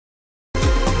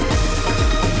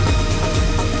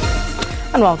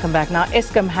And welcome back. Now,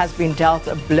 Eskom has been dealt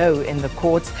a blow in the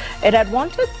courts. It had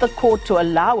wanted the court to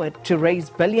allow it to raise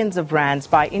billions of rands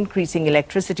by increasing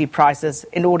electricity prices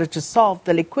in order to solve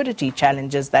the liquidity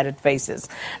challenges that it faces.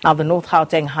 Now, the North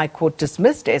Gauteng High Court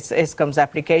dismissed Eskom's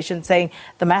application, saying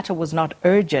the matter was not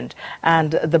urgent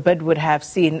and the bid would have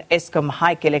seen Eskom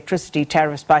hike electricity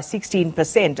tariffs by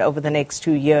 16% over the next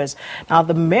 2 years. Now,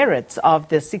 the merits of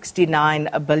the 69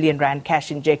 billion rand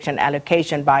cash injection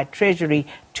allocation by Treasury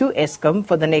to Eskom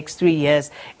for the next 3 years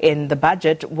in the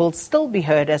budget will still be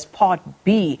heard as Part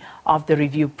B of the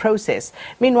review process.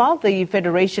 Meanwhile, the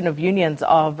Federation of Unions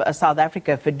of South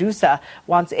Africa, FEDUSA,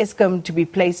 wants Eskom to be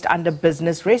placed under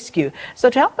business rescue. So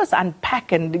to help us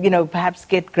unpack and, perhaps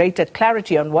get greater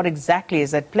clarity on what exactly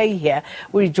is at play here,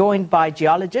 we're joined by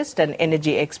geologist and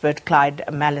energy expert Clyde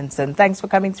Mallinson. Thanks for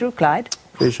coming through, Clyde.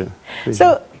 Pleasure.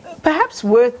 So, perhaps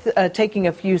worth taking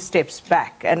a few steps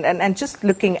back and just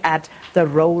looking at the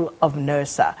role of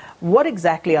Nersa. What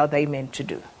exactly are they meant to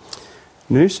do?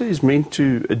 Nersa is meant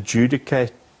to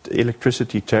adjudicate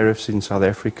electricity tariffs in South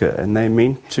Africa, and they're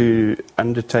meant to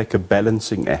undertake a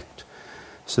balancing act.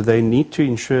 So they need to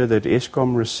ensure that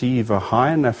Eskom receive a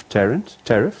high enough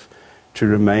tariff to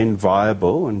remain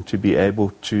viable and to be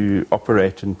able to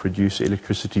operate and produce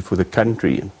electricity for the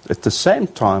country. At the same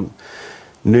time,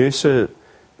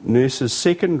 Nersa's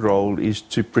second role is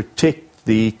to protect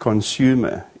the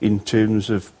consumer in terms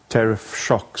of tariff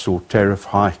shocks or tariff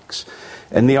hikes.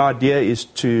 And the idea is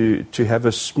to have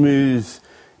a smooth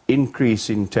increase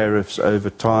in tariffs over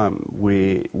time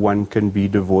where one can be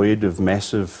devoid of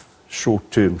massive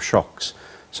short-term shocks.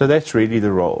 So that's really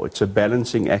the role. It's a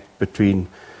balancing act between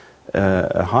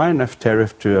a high enough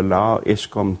tariff to allow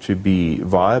Eskom to be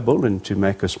viable and to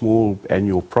make a small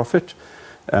annual profit,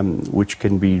 which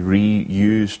can be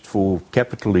reused for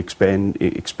capital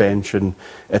expansion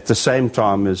at the same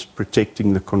time as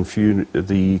protecting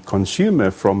the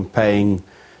consumer from paying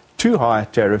too high a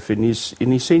tariff in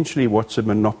essentially what's a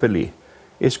monopoly.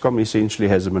 Eskom essentially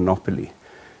has a monopoly.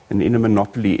 And in a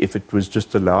monopoly, if it was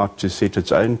just allowed to set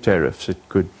its own tariffs,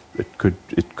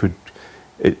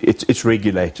 it's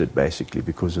regulated basically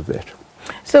because of that.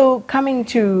 So coming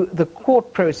to the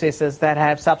court processes that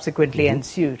have subsequently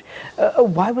ensued,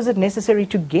 why was it necessary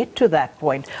to get to that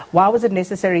point? Why was it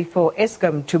necessary for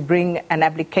Eskom to bring an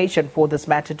application for this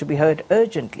matter to be heard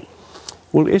urgently?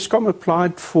 Well, Eskom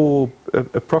applied for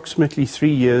approximately 3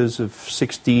 years of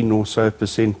 16% or so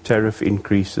tariff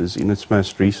increases in its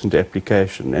most recent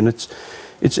application, and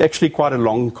it's actually quite a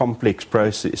long, complex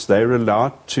process. They're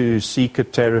allowed to seek a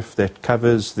tariff that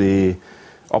covers their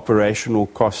operational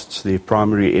costs, their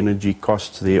primary energy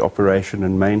costs, their operation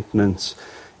and maintenance.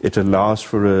 It allows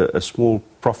for a small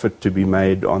profit to be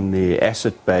made on their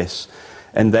asset base.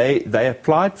 And they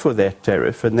applied for that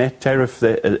tariff, and that tariff,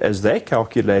 as they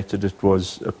calculated it,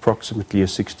 was approximately a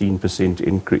 16%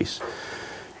 increase.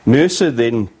 Nersa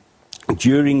then,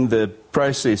 during the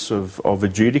process of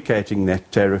adjudicating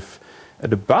that tariff,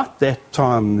 at about that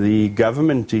time, the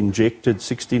government injected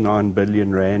 69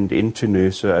 billion rand into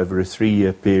Nersa over a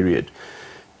 3-year period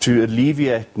to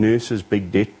alleviate Nersa's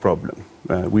big debt problem.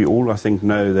 We all, I think,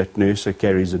 know that Nersa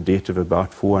carries a debt of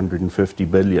about 450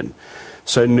 billion.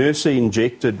 So Nersa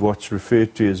injected what's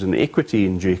referred to as an equity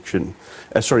injection.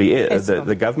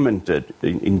 The government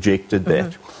injected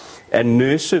that. And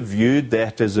Nersa viewed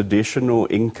that as additional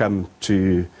income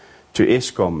to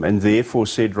Eskom, and therefore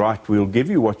said, right, we'll give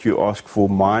you what you ask for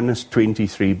minus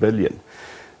 23 billion.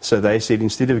 So they said,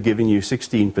 instead of giving you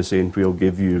 16%, we'll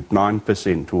give you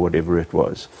 9% or whatever it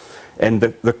was. And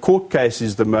the court case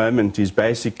is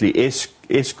basically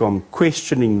Eskom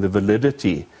questioning the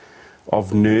validity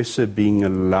of Nersa being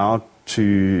allowed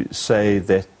to say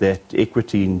that that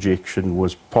equity injection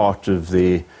was part of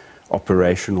their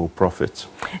operational profits.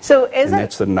 So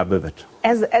that's the nub of it.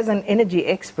 As an energy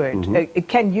expert,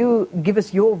 can you give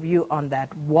us your view on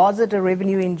that? Was it a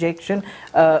revenue injection?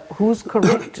 Who's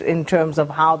correct in terms of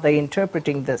how they're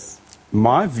interpreting this?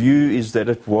 My view is that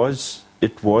it was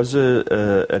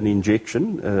an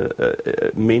injection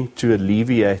meant to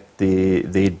alleviate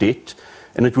their debt,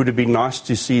 and it would have been nice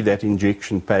to see that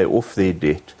injection pay off their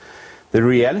debt. The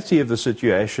reality of the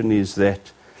situation is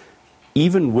that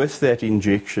even with that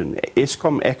injection,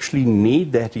 Eskom actually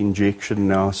need that injection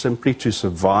now simply to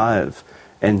survive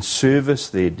and service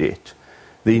their debt.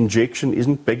 The injection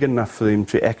isn't big enough for them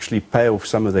to actually pay off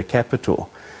some of the capital.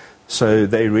 So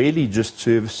they're really just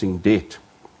servicing debt.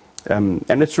 And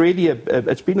it's really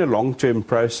it's been a long-term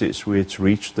process where it's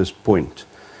reached this point.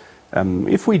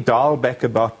 If we dial back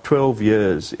about 12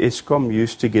 years, Eskom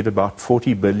used to get about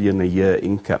 40 billion a year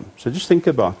income. So just think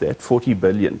about that, 40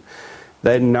 billion.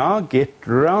 They now get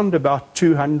round about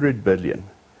 200 billion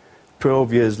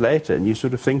 12 years later. And you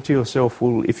sort of think to yourself,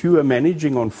 well, if you were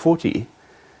managing on 40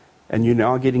 and you're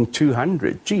now getting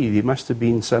 200, gee, there must have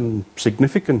been some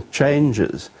significant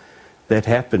changes that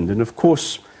happened. And of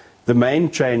course, the main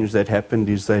change that happened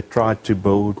is they tried to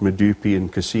build Medupi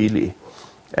and Kusile.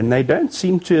 And they don't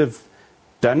seem to have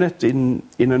done it in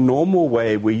a normal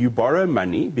way where you borrow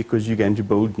money because you're going to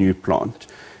build new plant.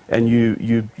 And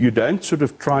you don't sort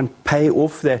of try and pay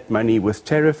off that money with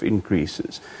tariff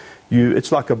increases.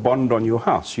 It's like a bond on your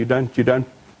house. You don't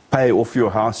pay off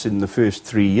your house in the first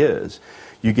 3 years.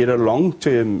 You get a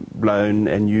long-term loan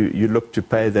and you look to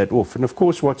pay that off. And of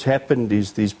course what's happened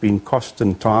is there's been cost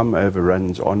and time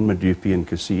overruns on Medupi and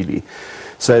Kusile.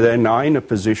 So they're now in a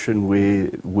position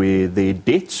where their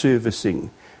debt servicing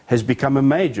has become a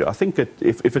major. I think that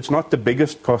if it's not the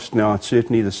biggest cost now, it's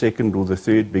certainly the second or the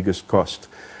third biggest cost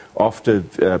after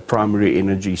primary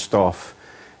energy, staff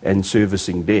and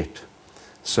servicing debt.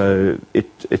 So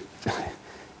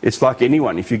it's like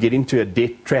anyone. If you get into a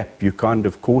debt trap, you're kind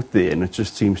of caught there, and it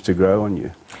just seems to grow on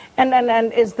you.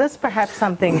 And is this perhaps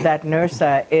something that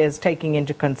Nersa is taking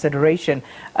into consideration,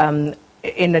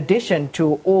 in addition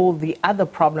to all the other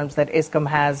problems that Eskom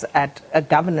has at a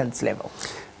governance level?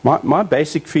 My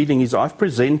basic feeling is I've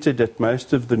presented at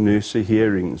most of the Nersa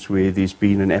hearings where there's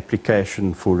been an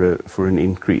application for an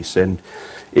increase, and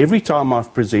every time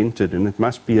I've presented, and it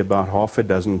must be about half a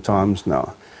dozen times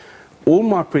now, all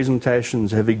my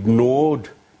presentations have ignored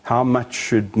how much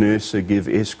should Nersa give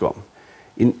Eskom.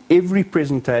 In every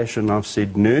presentation I've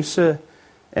said Nersa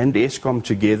and Eskom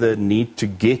together need to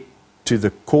get to the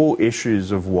core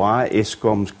issues of why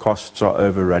Eskom's costs are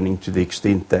overrunning to the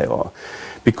extent they are.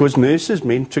 Because Nersa is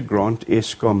meant to grant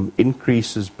Eskom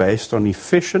increases based on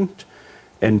efficient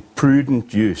and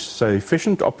prudent use. So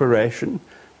efficient operation,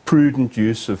 prudent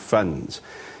use of funds.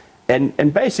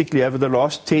 And basically over the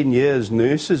last 10 years,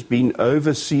 Nersa has been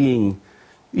overseeing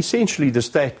essentially the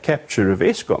state capture of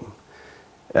Eskom.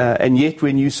 And yet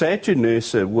when you say to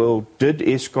Nersa, well, did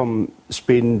Eskom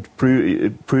spend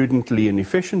prudently and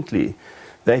efficiently?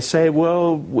 They say,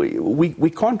 well, we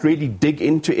can't really dig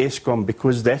into Eskom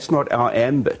because that's not our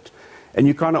ambit. And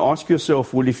you kind of ask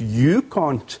yourself, well, if you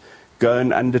can't go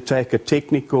and undertake a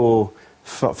technical,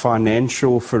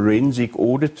 financial, forensic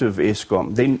audit of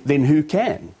Eskom, then who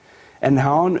can? And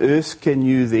how on earth can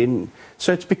you then...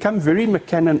 So it's become very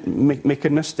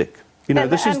mechanistic. You know,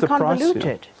 this is the price. And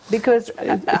convoluted. Because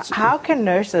how can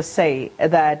Nersa say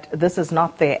that this is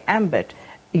not their ambit,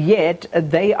 yet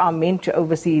they are meant to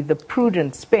oversee the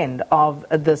prudent spend of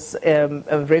this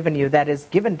revenue that is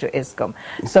given to Eskom?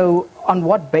 So on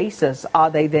what basis are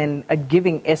they then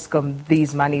giving Eskom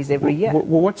these monies every year?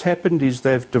 Well, what's happened is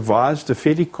they've devised a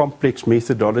fairly complex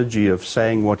methodology of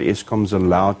saying what Eskom's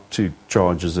allowed to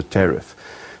charge as a tariff.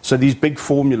 So these big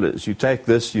formulas, you take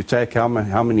this, you take how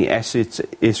many assets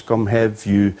Eskom have,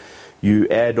 you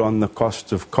add on the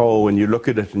cost of coal, and you look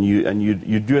at it and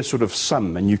you do a sort of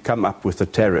sum and you come up with a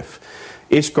tariff.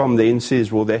 Eskom then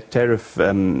says, well, that tariff,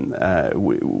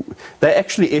 they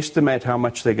actually estimate how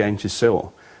much they're going to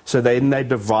sell. So then they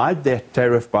divide that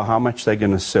tariff by how much they're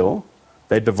going to sell.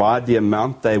 They divide the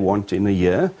amount they want in a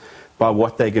year by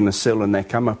what they're going to sell, and they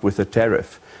come up with a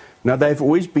tariff. Now, they've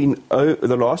always been,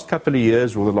 the last couple of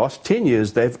years or the last 10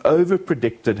 years, they've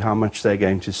over-predicted how much they're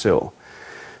going to sell.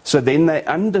 So then they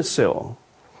undersell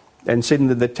and said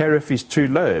that the tariff is too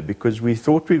low because we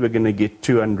thought we were going to get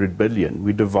 200 billion.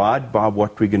 We divide by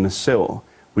what we're going to sell.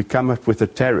 We come up with a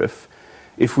tariff.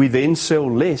 If we then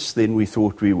sell less than we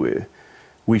thought we were,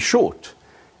 we're short.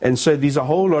 And so there's a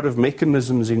whole lot of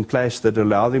mechanisms in place that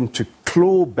allow them to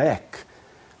claw back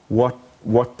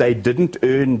what they didn't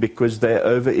earn because they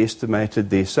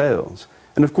overestimated their sales.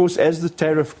 And of course, as the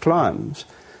tariff climbs,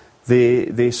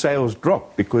 their sales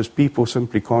drop because people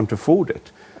simply can't afford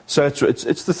it. So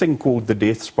it's the thing called the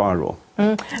death spiral,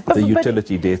 the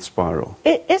utility death spiral.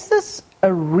 Is this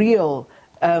a real,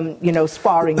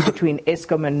 sparring between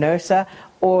Eskom and Nersa,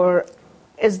 or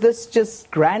is this just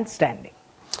grandstanding?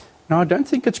 No, I don't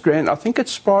think it's grand. I think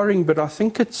it's sparring, but I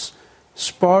think it's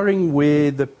sparring where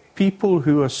the people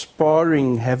who are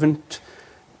sparring haven't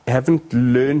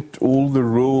learnt all the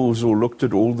rules or looked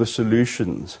at all the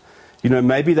solutions. You know,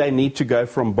 maybe they need to go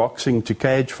from boxing to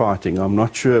cage fighting. I'm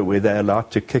not sure where they're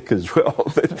allowed to kick as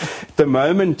well. But at the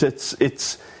moment,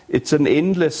 it's an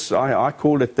endless, I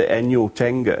call it the annual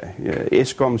tango.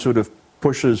 Eskom sort of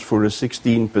pushes for a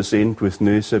 16% with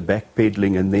Nersa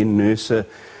backpedaling, and then Nersa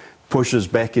pushes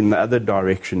back in the other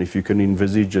direction, if you can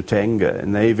envisage a tango.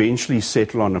 And they eventually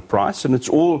settle on a price, and it's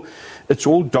all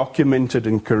documented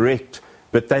and correct,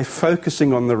 but they're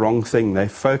focusing on the wrong thing. They're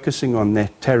focusing on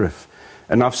that tariff.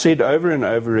 And I've said over and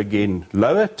over again,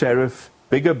 lower tariff,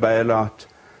 bigger bailout,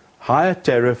 higher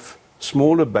tariff,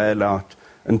 smaller bailout,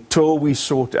 until we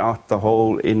sort out the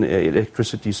whole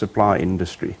electricity supply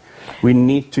industry. We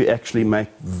need to actually make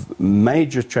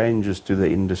major changes to the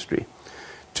industry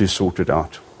to sort it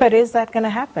out. But is that going to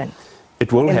happen?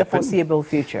 It will happen. In the foreseeable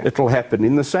future? It will happen.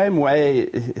 In the same way,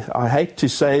 I hate to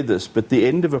say this, but the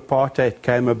end of apartheid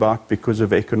came about because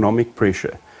of economic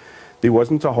pressure. There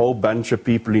wasn't a whole bunch of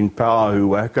people in power who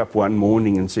woke up one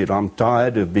morning and said, I'm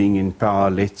tired of being in power,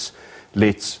 let's.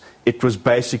 It was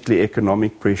basically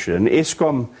economic pressure. And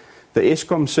Eskom, the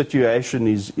Eskom situation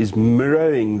is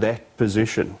mirroring that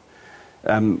position,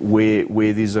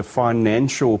 where there's a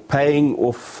financial paying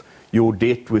off your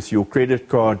debt with your credit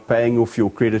card, paying off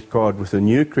your credit card with a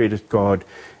new credit card,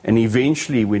 and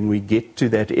eventually when we get to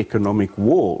that economic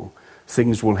wall,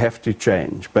 things will have to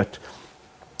change. But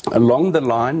along the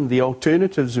line, the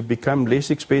alternatives have become less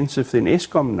expensive than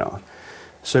Eskom now.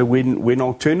 So when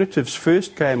alternatives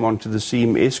first came onto the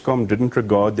scene, Eskom didn't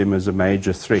regard them as a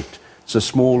major threat. It's a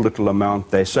small little amount,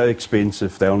 they're so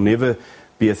expensive, they'll never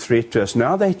be a threat to us.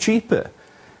 Now they're cheaper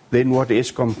than what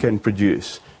Eskom can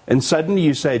produce. And suddenly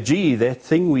you say, gee, that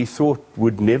thing we thought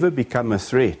would never become a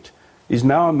threat is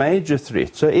now a major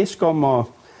threat. So Eskom are,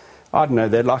 I don't know,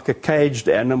 they're like a caged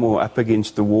animal up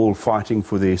against the wall fighting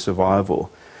for their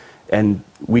survival. And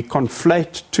we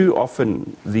conflate too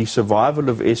often the survival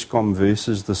of Eskom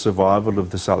versus the survival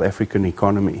of the South African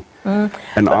economy. And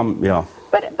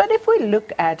But if we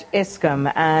look at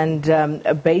Eskom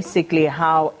and basically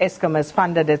how Eskom has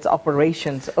funded its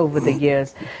operations over the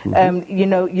years, you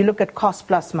know, you look at cost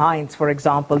plus mines, for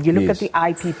example, you look at the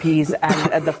IPPs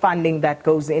and the funding that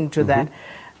goes into that.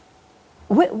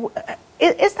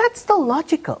 Is that still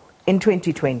logical in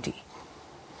 2020?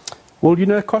 Well, you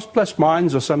know, cost plus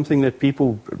mines are something that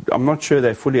people, I'm not sure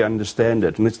they fully understand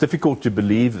it, and it's difficult to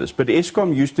believe this, but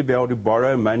Eskom used to be able to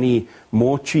borrow money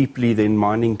more cheaply than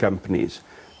mining companies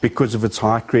because of its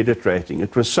high credit rating.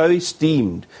 It was so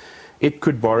esteemed, it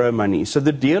could borrow money. So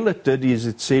the deal it did is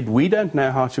it said, we don't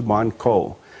know how to mine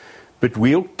coal, but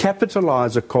we'll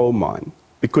capitalize a coal mine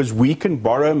because we can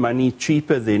borrow money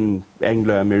cheaper than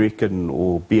Anglo-American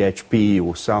or BHP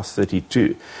or South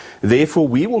 32. Therefore,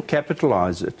 we will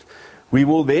capitalize it. We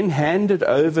will then hand it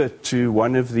over to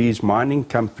one of these mining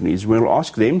companies. We'll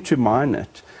ask them to mine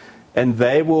it, and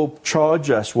they will charge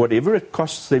us whatever it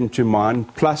costs them to mine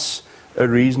plus a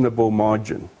reasonable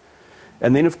margin.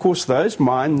 And then, of course, those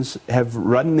mines have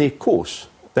run their course.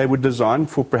 They were designed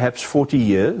for perhaps 40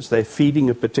 years. They're feeding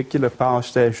a particular power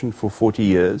station for 40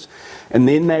 years. And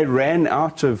then they ran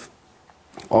out of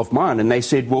mine, and they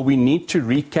said, well, we need to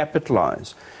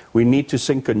recapitalize. We need to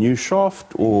sink a new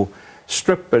shaft or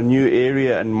strip a new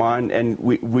area and mine, and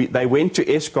they went to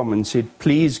Eskom and said,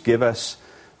 please give us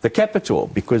the capital,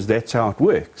 because that's how it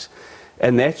works.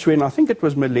 And that's when, I think it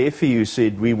was Malefi who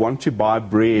said, we want to buy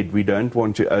bread, we don't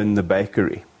want to own the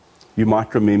bakery. You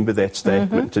might remember that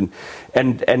statement.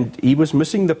 And he was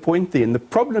missing the point there. And the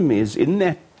problem is, in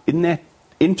that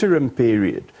interim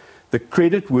period, the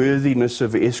creditworthiness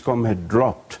of Eskom had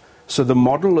dropped. So the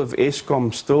model of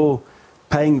Eskom still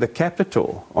paying the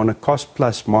capital on a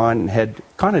cost-plus mine had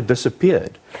kind of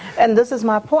disappeared. And this is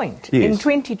my point. Yes. In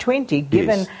 2020,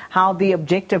 given how the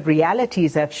objective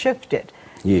realities have shifted,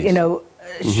 you know,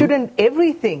 shouldn't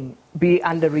everything be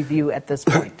under review at this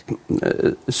point?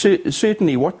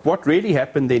 Certainly. What really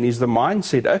happened then is the mine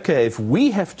said, okay, if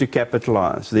we have to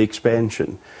capitalize the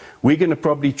expansion, we're going to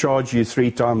probably charge you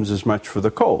 3 times as much for the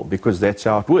coal, because that's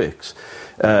how it works.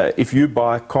 If you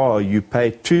buy a car, you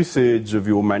pay 2/3 of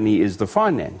your money is the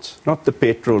finance, not the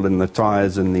petrol and the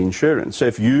tires and the insurance. So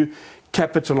if you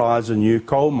capitalize a new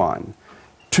coal mine,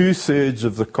 2/3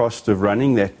 of the cost of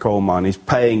running that coal mine is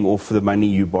paying off the money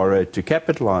you borrowed to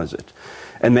capitalize it.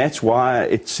 And that's why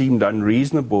it seemed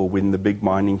unreasonable when the big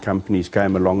mining companies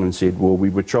came along and said, well, we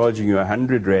were charging you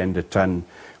 100 Rand a ton.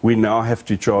 We now have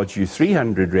to charge you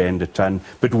 300 Rand a ton,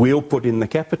 but we'll put in the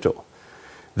capital.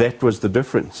 That was the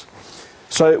difference.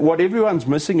 So what everyone's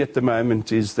missing at the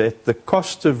moment is that the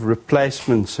cost of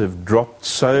replacements have dropped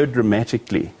so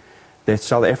dramatically that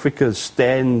South Africa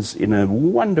stands in a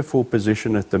wonderful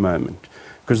position at the moment,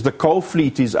 because the coal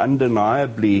fleet is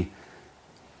undeniably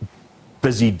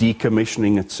busy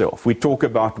decommissioning itself. We talk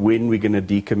about when we're going to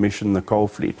decommission the coal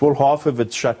fleet. Well, half of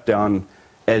it's shut down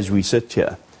as we sit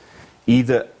here,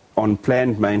 either on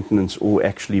planned maintenance or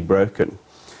actually broken.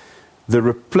 The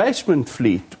replacement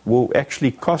fleet will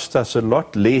actually cost us a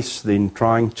lot less than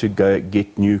trying to go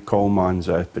get new coal mines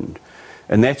opened.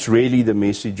 And that's really the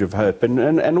message of hope.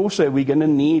 And also we're going to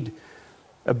need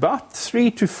about 3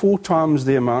 to 4 times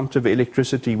the amount of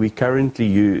electricity we currently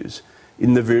use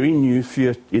in the very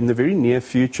near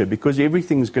future, because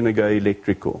everything's going to go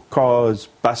electrical. Cars,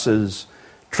 buses,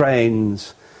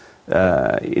 trains,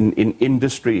 in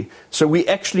industry. So we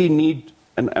actually need,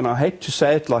 and I hate to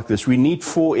say it like this, we need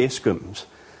 4 Escoms,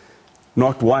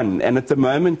 not one. And at the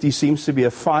moment there seems to be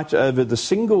a fight over the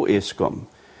single Eskom.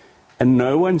 And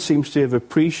no one seems to have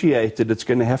appreciated it's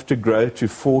going to have to grow to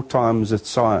 4 times its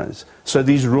size. So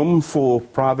there's room for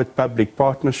private-public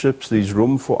partnerships, there's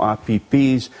room for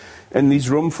IPPs, and there's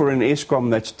room for an Eskom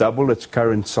that's double its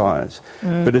current size.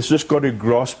 But it's just got to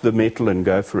grasp the metal and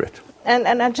go for it.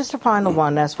 And just a final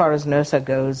one as far as Nersa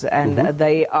goes, and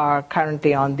they are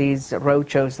currently on these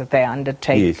roadshows that they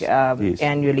undertake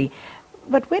annually.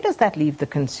 But where does that leave the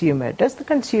consumer? Does the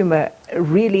consumer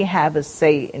really have a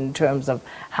say in terms of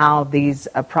how these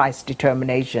price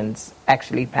determinations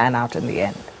actually pan out in the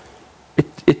end?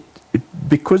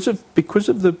 Because of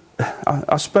the,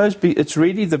 I suppose it's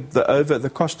really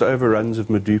the cost overruns of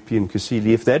Medupi and Kusile.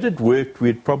 If that had worked,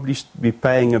 we'd probably be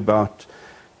paying about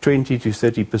 20 to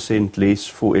 30% less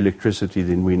for electricity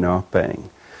than we're now paying.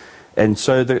 And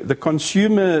so the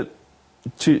consumer,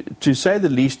 to say the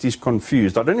least, is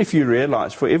confused. I don't know if you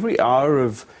realize, for every hour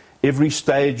of every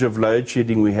stage of load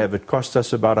shedding we have, it costs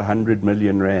us about 100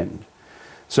 million rand.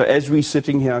 So as we're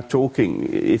sitting here talking,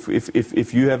 if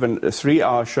you have a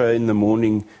 3-hour show in the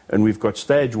morning and we've got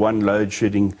stage 1 load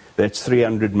shedding, that's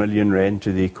 300 million rand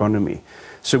to the economy.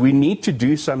 So we need to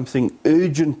do something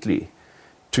urgently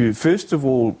to, first of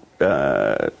all,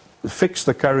 fix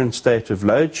the current state of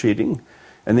load shedding,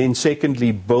 and then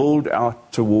secondly, build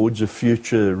out towards a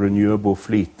future renewable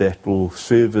fleet that will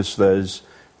service those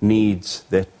needs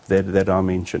that I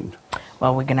mentioned.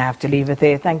 Well, we're going to have to leave it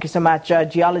there. Thank you so much,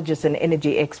 geologist and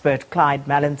energy expert Clyde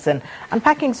Mallinson,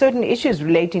 unpacking certain issues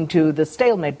relating to the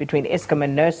stalemate between Eskom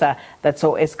and Nersa that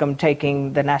saw Eskom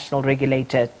taking the national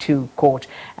regulator to court.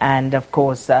 And, of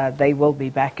course, they will be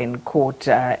back in court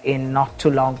in not too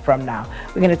long from now.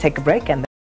 We're going to take a break and